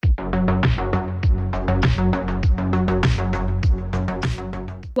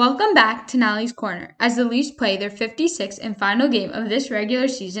Welcome back to Natalie's Corner as the Leafs play their 56th and final game of this regular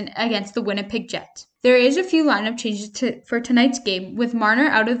season against the Winnipeg Jets. There is a few lineup changes for tonight's game, with Marner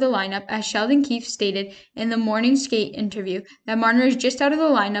out of the lineup as Sheldon Keefe stated in the morning skate interview that Marner is just out of the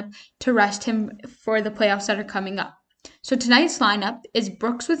lineup to rest him for the playoffs that are coming up. So tonight's lineup is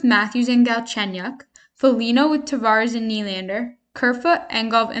Brooks with Matthews and Galchenyuk, Foligno with Tavares and Nylander, Kerfoot,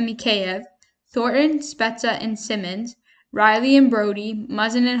 Engvall and Mikheyev, Thornton, Spezza and Simmons, Riley and Brody,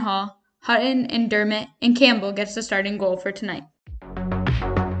 Muzzin and Hall, Hutton and Dermott, and Campbell gets the starting goal for tonight.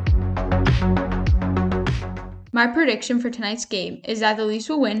 My prediction for tonight's game is that the Leafs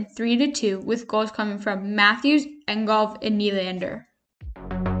will win 3-2 with goals coming from Matthews, Engvall, and Nylander.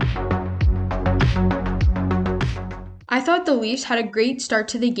 I thought the Leafs had a great start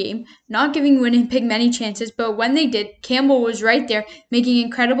to the game, not giving Winnipeg many chances, but when they did, Campbell was right there, making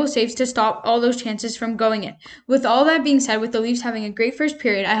incredible saves to stop all those chances from going in. With all that being said, with the Leafs having a great first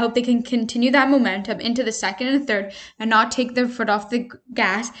period, I hope they can continue that momentum into the second and third and not take their foot off the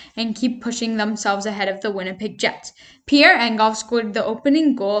gas and keep pushing themselves ahead of the Winnipeg Jets. Pierre Engvall scored the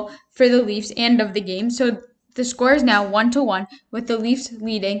opening goal for the Leafs and of the game, so the score is now 1-1, with the Leafs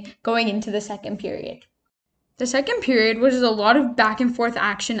leading going into the second period. The second period was a lot of back and forth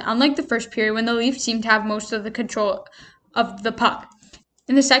action, unlike the first period when the Leafs seemed to have most of the control of the puck.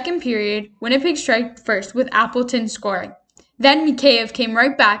 In the second period, Winnipeg struck first with Appleton scoring. Then Mikheyev came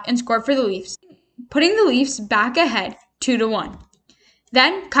right back and scored for the Leafs, putting the Leafs back ahead 2-1.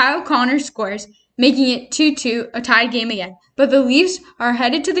 Then Kyle Connor scores, making it 2-2, a tied game again. But the Leafs are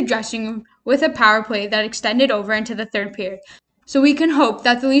headed to the dressing room with a power play that extended over into the third period. So we can hope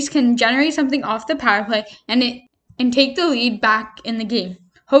that the Leafs can generate something off the power play and take the lead back in the game.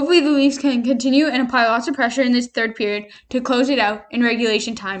 Hopefully the Leafs can continue and apply lots of pressure in this third period to close it out in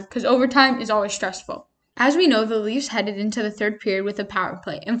regulation time, because overtime is always stressful. As we know, the Leafs headed into the third period with a power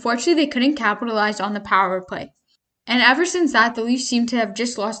play. Unfortunately, they couldn't capitalize on the power play. And ever since that, the Leafs seem to have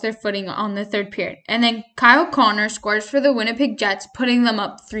just lost their footing on the third period. And then Kyle Connor scores for the Winnipeg Jets, putting them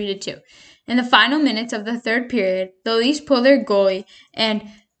up 3-2. In the final minutes of the third period, the Leafs pull their goalie, and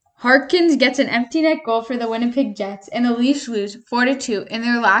Harkins gets an empty net goal for the Winnipeg Jets, and the Leafs lose 4-2 in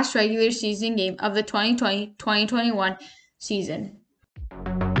their last regular season game of the 2020-2021 season.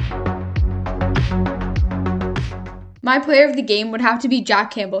 My player of the game would have to be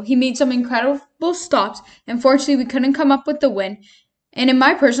Jack Campbell. He made some incredible stops. Unfortunately, we couldn't come up with the win. And in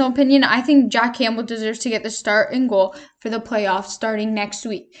my personal opinion, I think Jack Campbell deserves to get the start and goal for the playoffs starting next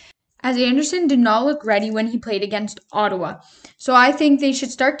week, as Anderson did not look ready when he played against Ottawa. So I think they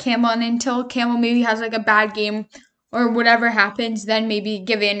should start Campbell, and until Campbell maybe has like a bad game or whatever happens, then maybe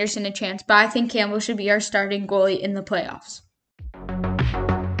give Anderson a chance. But I think Campbell should be our starting goalie in the playoffs.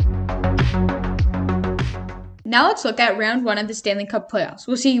 Now let's look at round 1 of the Stanley Cup playoffs.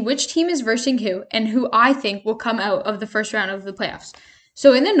 We'll see which team is versing who and who I think will come out of the first round of the playoffs.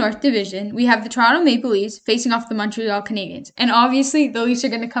 So in the North Division, we have the Toronto Maple Leafs facing off the Montreal Canadiens. And obviously, the Leafs are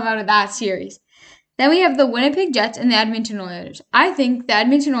going to come out of that series. Then we have the Winnipeg Jets and the Edmonton Oilers. I think the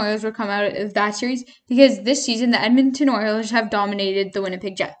Edmonton Oilers will come out of that series because this season, the Edmonton Oilers have dominated the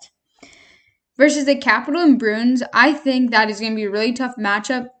Winnipeg Jets. Versus the Capital and Bruins, I think that is going to be a really tough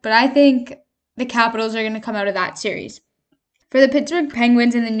matchup, but I think the Capitals are going to come out of that series. For the Pittsburgh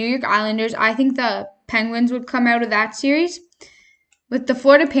Penguins and the New York Islanders, I think the Penguins would come out of that series. With the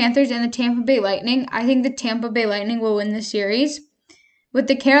Florida Panthers and the Tampa Bay Lightning, I think the Tampa Bay Lightning will win the series. With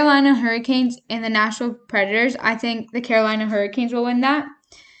the Carolina Hurricanes and the Nashville Predators, I think the Carolina Hurricanes will win that.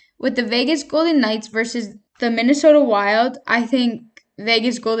 With the Vegas Golden Knights versus the Minnesota Wild, I think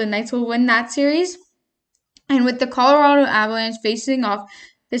Vegas Golden Knights will win that series. And with the Colorado Avalanche facing off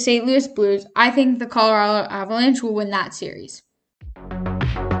the St. Louis Blues, I think the Colorado Avalanche will win that series.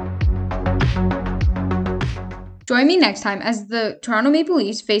 Join me next time as the Toronto Maple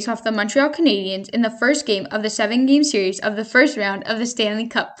Leafs face off the Montreal Canadiens in the first game of the 7-game series of the first round of the Stanley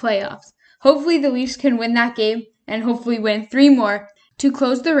Cup playoffs. Hopefully the Leafs can win that game and hopefully win 3 more to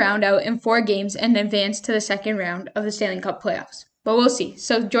close the round out in 4 games and advance to the second round of the Stanley Cup playoffs. But we'll see.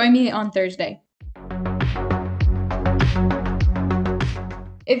 So join me on Thursday.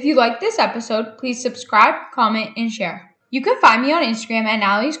 If you like this episode, please subscribe, comment, and share. You can find me on Instagram at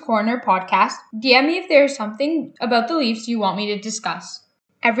Natalie's Corner Podcast. DM me if there is something about the Leafs you want me to discuss.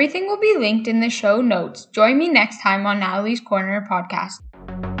 Everything will be linked in the show notes. Join me next time on Natalie's Corner Podcast.